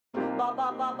ba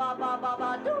ba ba ba ba ba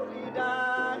ba doo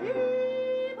da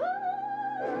hee.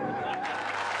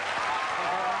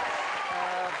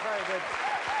 Very good.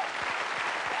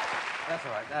 That's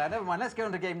all right. Never mind. Let's go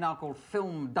on to a game now called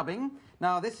Film Dubbing.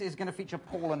 Now, this is going to feature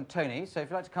Paul and Tony. So if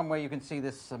you'd like to come where you can see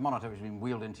this monitor which has been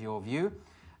wheeled into your view.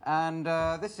 And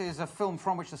this is a film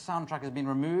from which the soundtrack has been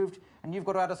removed. And you've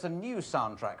got to add us a new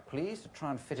soundtrack, please, to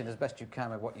try and fit in as best you can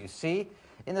with what you see,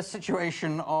 in the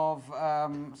situation of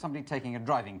somebody taking a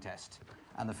driving test.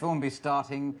 And the film will be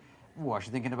starting, I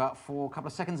should think in about a couple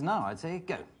of seconds now, I'd say.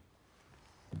 Go.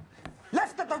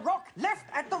 Left at the rock, left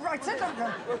at the right.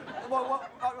 Well,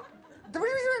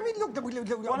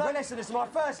 no, listen, this is my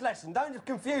first lesson. Don't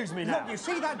confuse me now. Look, you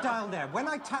see that dial there? When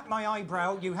I tap my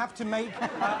eyebrow, you have to make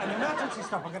an emergency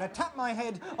stop. I'm going to tap my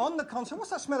head on the console.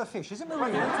 What's that smell of fish? Is it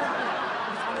marine?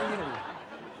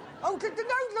 Oh,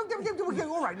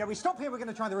 no, all right, now we stop here, we're going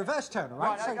to try the reverse turn, all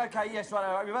right? Right, so... OK, yes,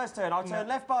 right, reverse turn. I'll turn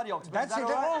left by the octopus. That's it.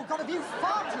 Oh, God, have you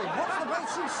farted? What's the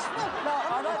base you smell?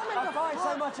 No, I find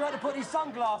so much you had to put these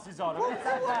sunglasses on. Well,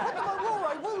 all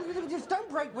right, well, just don't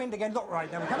break wind again. Look,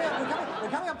 right, now, we're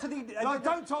coming up to the... No,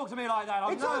 don't talk to me like that,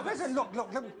 I'm nervous. Listen, look.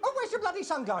 Oh, where's your bloody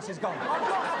sunglasses gone?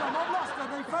 I've lost them,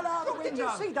 they fell out of the window.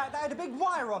 Did you see that? They had a big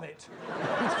wire on it.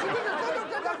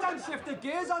 Don't shift the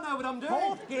gears, I know what I'm doing.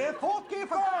 Fourth gear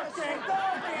for... Third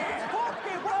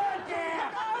gear!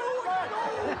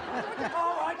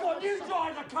 All right, go on, you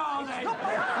drive the car then.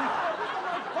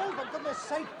 Oh, for goodness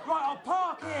sake. Right, I'll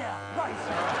park here. Right.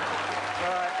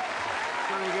 All right.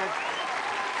 Very good.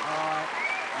 All right.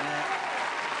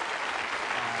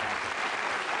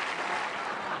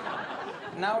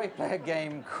 Yeah. Now we play a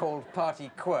game called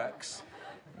Party Quirks.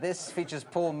 This features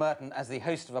Paul Merton as the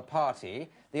host of a party.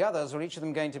 The others are each of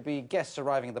them going to be guests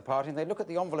arriving at the party, and they look at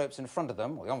the envelopes in front of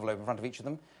them, or the envelope in front of each of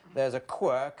them. There's a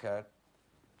quirk, a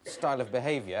style of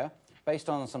behaviour, based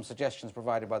on some suggestions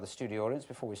provided by the studio audience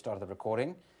before we started the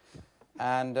recording.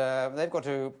 And they've got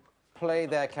to play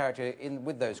their character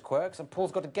with those quirks, and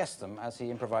Paul's got to guess them as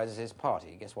he improvises his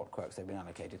party. Guess what quirks they've been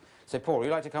allocated. So, Paul, would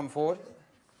you like to come forward?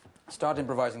 Start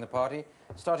improvising the party,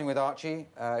 starting with Archie,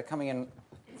 coming in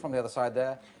from the other side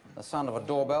there, the sound of a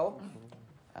doorbell,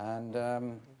 and I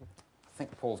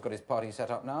think Paul's got his party set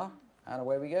up now, and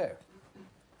away we go.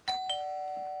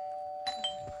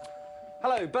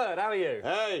 Hello, Bert, how are you?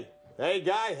 Hey,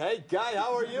 Guy,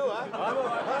 how are you, huh? I'm all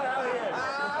right, Bert, how are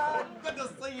you? Good to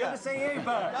see you. Good to see you,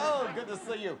 Bert. Oh, good to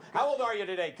see you. How old are you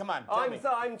today? Come on, tell me.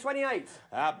 I'm 28.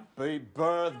 Happy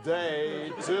birthday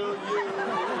to you.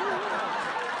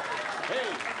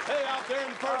 Hey, out there in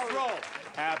the first row.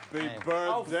 Happy birthday.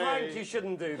 Oh, Frank, you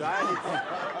shouldn't do that.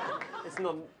 It's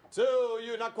not... To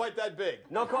you, not quite that big.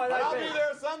 Not quite that I'll big. be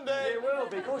there someday. You will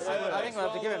be, of course you will. I think we'll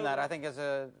have to give him that. I think as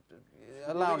a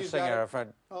lounge singer,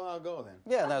 Fred. Oh, I'll go then.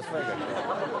 Yeah, that's very good. You can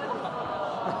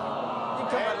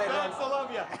come back later on. Thanks, I love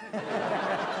you.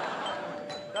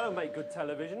 That'll make good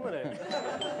television, won't it?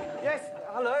 Yes,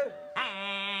 hello?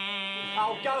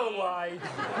 Oh, go away.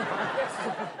 Yes.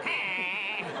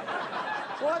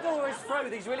 Why do I always throw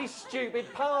these really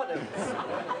stupid parties?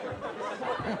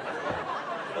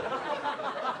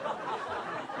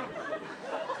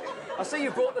 I see you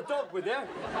brought the dog with you.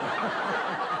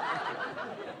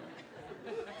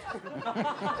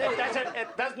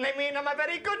 It doesn't mean I'm a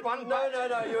very good one. No,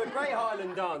 you're a great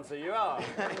Highland dancer, you are.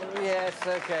 Yes,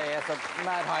 okay, yes, a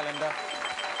mad Highlander.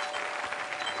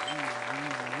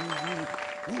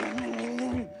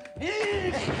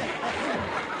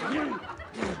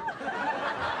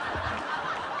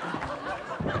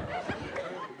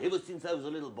 Ever since I was a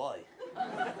little boy,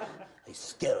 I'm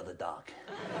scared of the dark.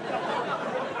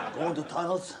 Go into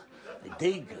tunnels, I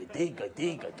dig,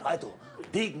 I try to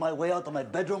dig my way out of my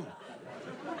bedroom.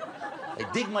 I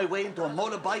dig my way into a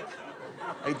motorbike.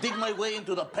 I dig my way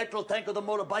into the petrol tank of the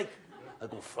motorbike. I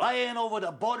go flying over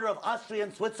the border of Austria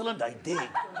and Switzerland. I dig.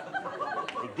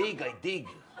 I dig.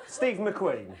 Steve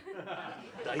McQueen.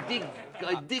 I dig.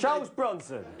 Charles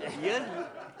Bronson. Yeah?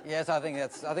 Yes, I think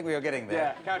we are getting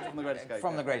there. Yeah, character from The Great Escape.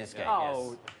 From The Great Escape,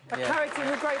 Oh, yes. a character in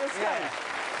The Great Escape? Yeah.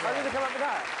 How did you come up with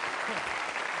that?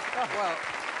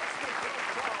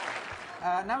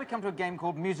 Well, now we come to a game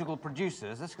called Musical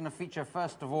Producers. This is going to feature,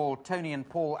 first of all, Tony and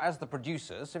Paul as the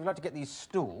producers. So if you'd like to get these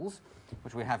stools,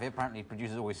 which we have here, apparently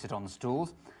producers always sit on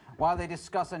stools, while they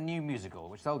discuss a new musical,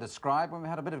 which they'll describe. When we've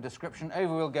had a bit of description,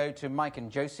 over we'll go to Mike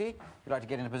and Josie, if you'd like to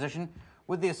get in a position.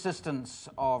 With the assistance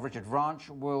of Richard Ranch,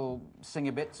 we'll sing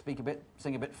a bit, speak a bit,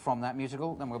 sing a bit from that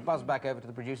musical. Then we'll buzz back over to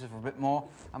the producers for a bit more,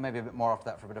 and maybe a bit more after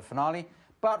that for a bit of finale.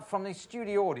 But from the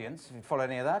studio audience, if you follow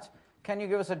any of that, can you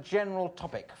give us a general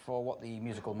topic for what the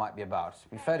musical might be about?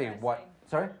 Be fairly what?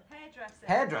 Sorry? Hairdressing.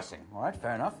 Hairdressing, all right,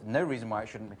 fair enough. No reason why it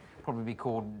shouldn't probably be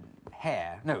called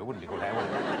hair. No, it wouldn't be called hair, would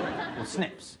it? Or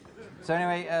snips. So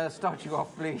anyway, start you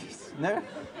off, please. No?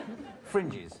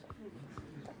 Fringes.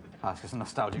 Ah, it's just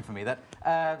nostalgic for me, that.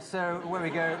 So, where we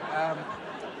go.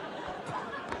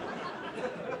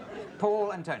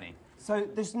 Paul and Tony. So,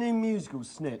 this new musical,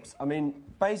 Snips, I mean,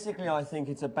 basically I think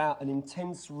it's about an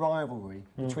intense rivalry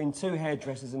between two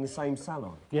hairdressers in the same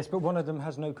salon. Yes, but one of them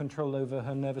has no control over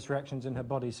her nervous reactions in her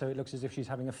body, so it looks as if she's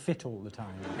having a fit all the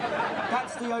time.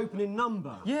 That's the opening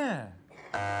number. Yeah.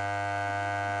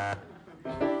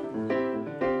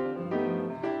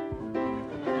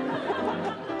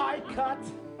 I cut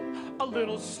a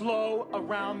little slow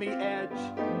around the edge.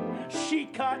 She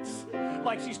cuts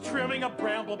like she's trimming a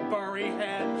brambleberry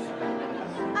hedge.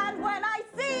 And when I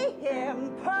see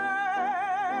him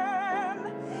perm,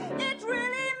 it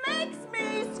really makes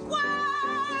me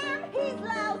squirm. He's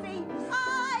lousy.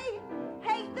 I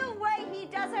hate the way he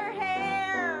does her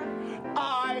hair.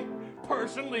 I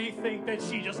personally think that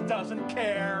she just doesn't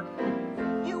care.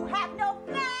 You have no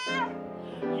flair.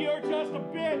 You're just a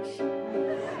bitch.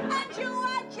 And you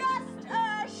are just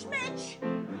a schmitch.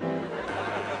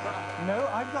 No,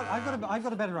 I've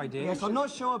got a better idea. Yes, I'm not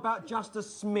sure about just a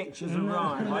smidge as a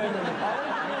rhyme. I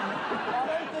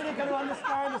don't think they're going to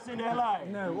understand us in LA.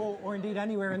 No, or indeed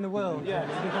anywhere in the world. Yes.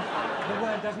 Because the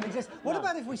word doesn't exist. What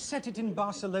about if we set it in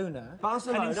Barcelona?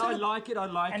 Barcelona, I like it.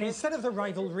 And instead of the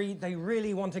rivalry, they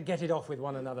really want to get it off with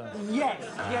one another. Yes,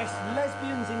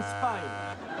 lesbians in Spain.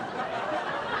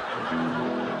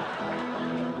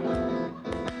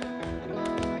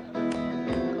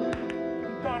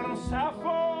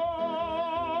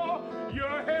 Sappho,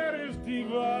 your hair is divine.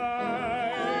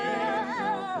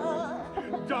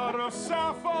 Daughter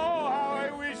Sappho, how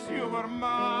I wish you were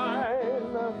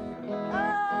mine.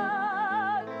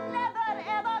 Never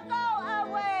ever go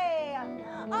away.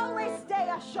 Always stay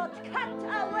a shortcut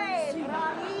away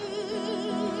from me.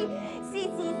 See.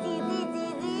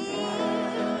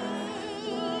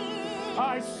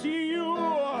 I see you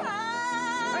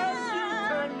as you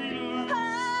turn me loose.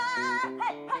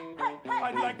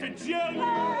 I'd like to gel you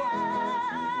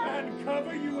and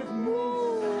cover you with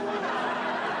mousse.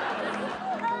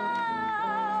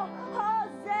 Oh,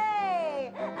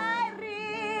 Jose, I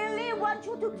really want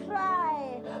you to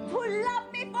try to love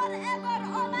me forever,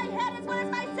 or my hair as well as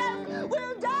myself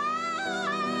will die.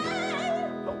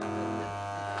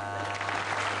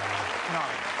 No.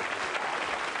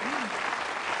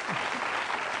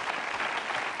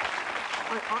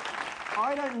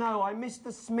 I don't know. I missed the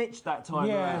smidge that time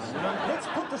Yes. around. Let's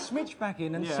put the smidge back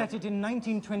in and set it in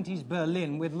 1920s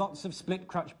Berlin with lots of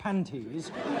split-crotch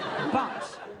panties.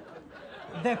 But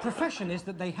their profession is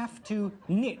that they have to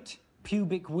knit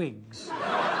pubic wigs.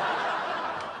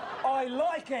 I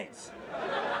like it.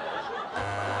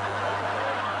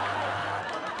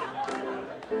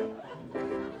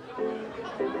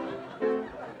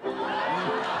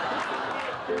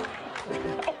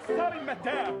 Oh, sorry,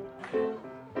 madame.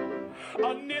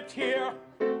 A knit here,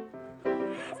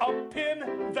 a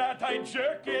pin that I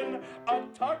jerk in, a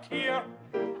tuck here.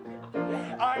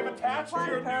 I've attached One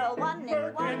your pearl, new one knit,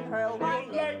 Merton. one pearl, one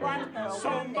You knit, like one it pearl, so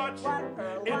one knit, much, one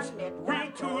pearl, it's one knit, real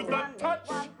one to pearl, the one knit, touch.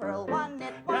 one pearl, one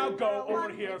knit, one Now go pearl, over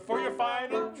one here knit, for your one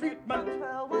final pearl, treatment. One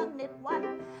pearl, one knit,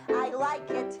 one. I like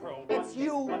it. Pearl, It's one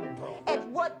you. knit, one pearl. It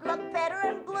would look better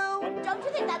in blue. Don't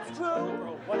you think that's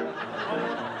true?